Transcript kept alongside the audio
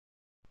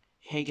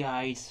Hey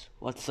guys,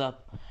 what's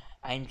up?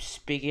 I'm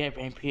speaking at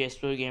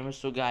PS4 Gamer.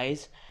 So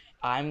guys,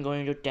 I'm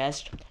going to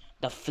test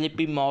the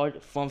flippy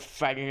mod from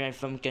Friday Night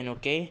Funkin.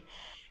 Okay,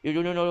 you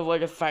don't know what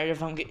the Friday Night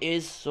Funkin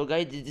is. So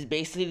guys,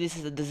 this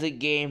is a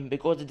game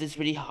because it is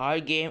very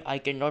hard game. I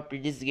cannot play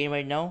this game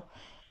right now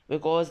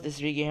because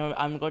this very game.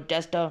 I'm going to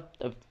test the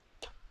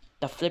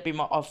flippy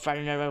mod of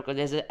Friday Night Funkin.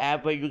 There's an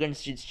app where you can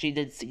see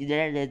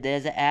there.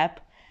 There's an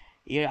app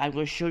here. I'm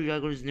going to show you.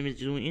 I'm going to let me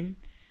zoom in.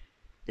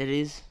 There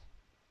is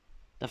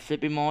the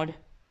flippy mod.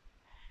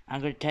 I'm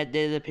gonna test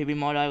the PB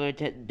mod. I'm gonna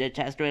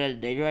test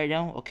right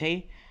now.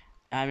 Okay,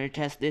 I'm gonna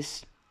test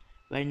this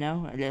right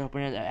now. Let's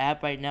open the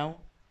app right now.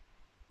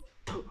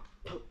 Oh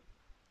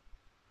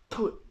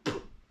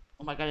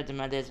my god,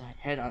 there's a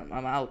head on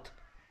my mouth.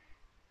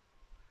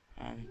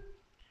 And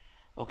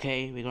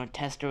okay, we're gonna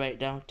test it right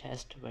now.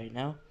 Test right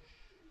now.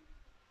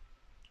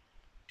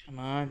 Come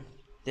on,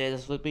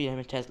 there's a flippy. Let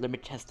me test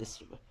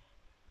this.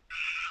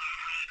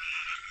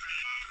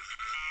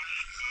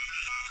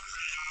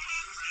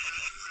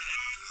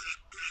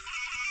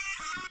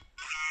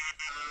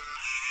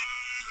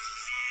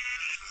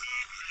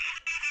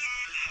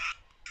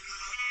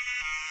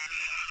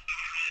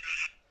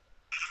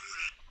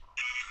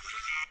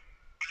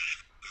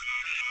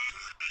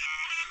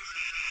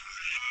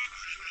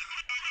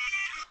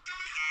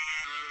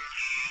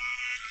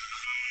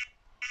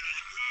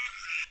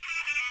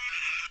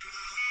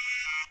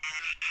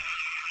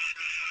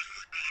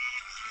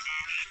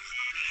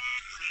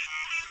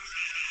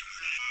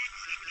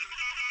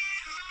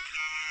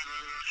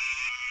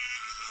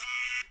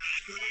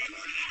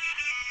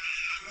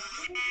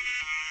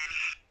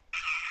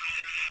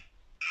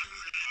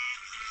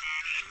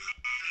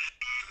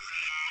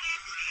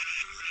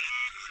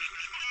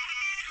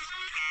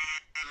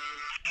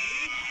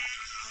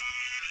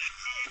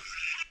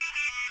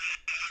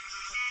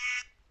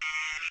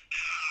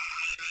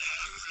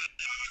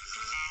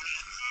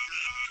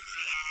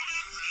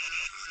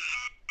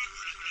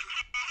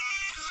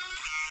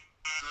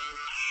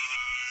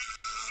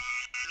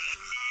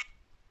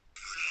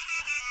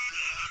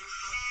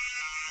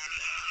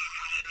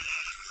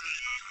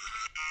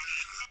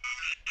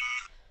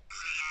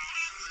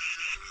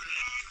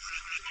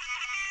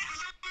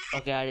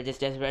 Okay, I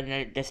just right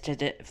now. Just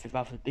test it.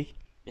 Flippy.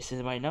 This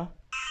is right now.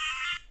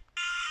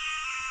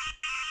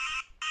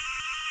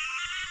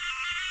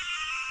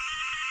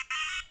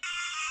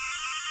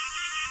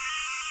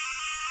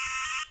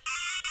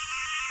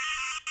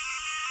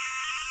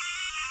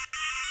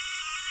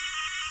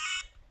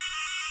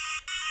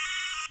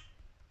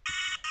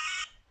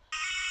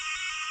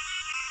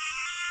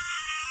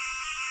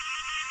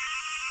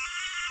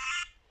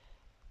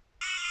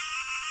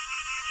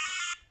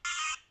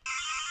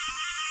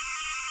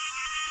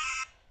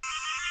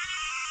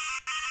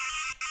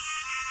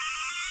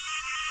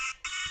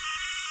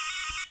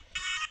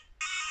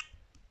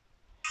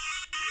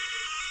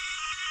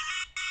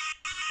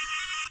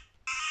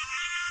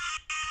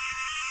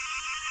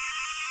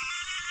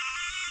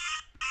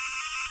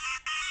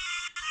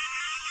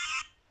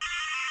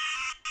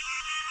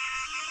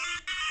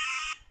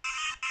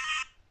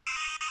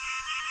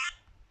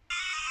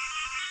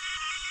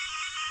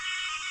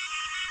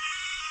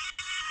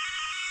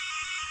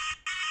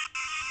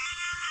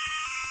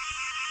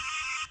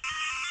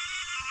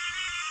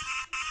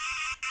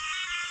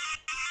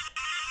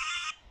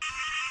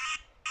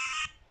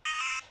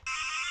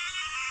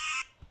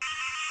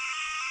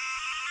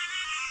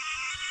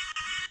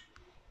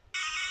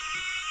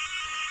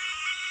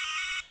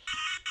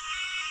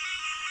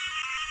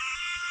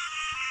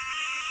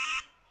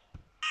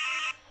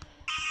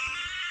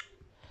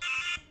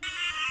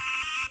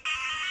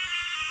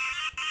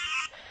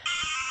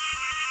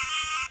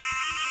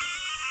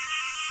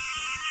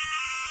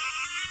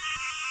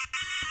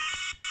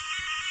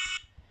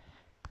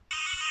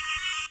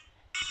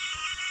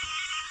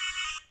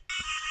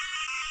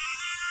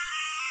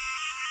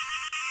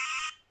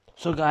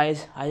 So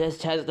guys, I just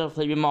tested the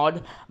flippy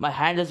mod. My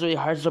hand is really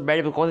hurt so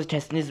bad because it's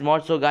testing this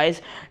mod. So guys,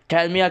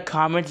 tell me in the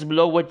comments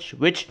below which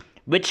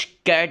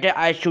character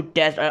I should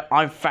test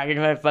on Friday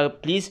Night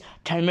Funkin'. Please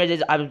tell me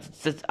this.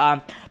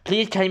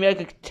 Please tell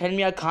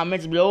me in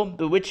comments below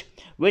which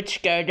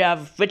character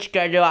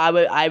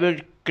I will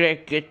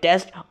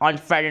test on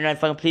Friday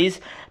Night Funkin'.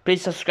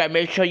 Please subscribe.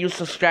 Make sure you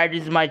subscribe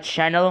to my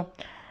channel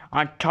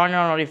and turn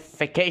on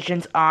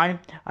notifications on.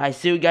 I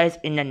see you guys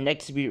in the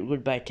next video.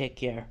 Goodbye. Take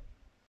care.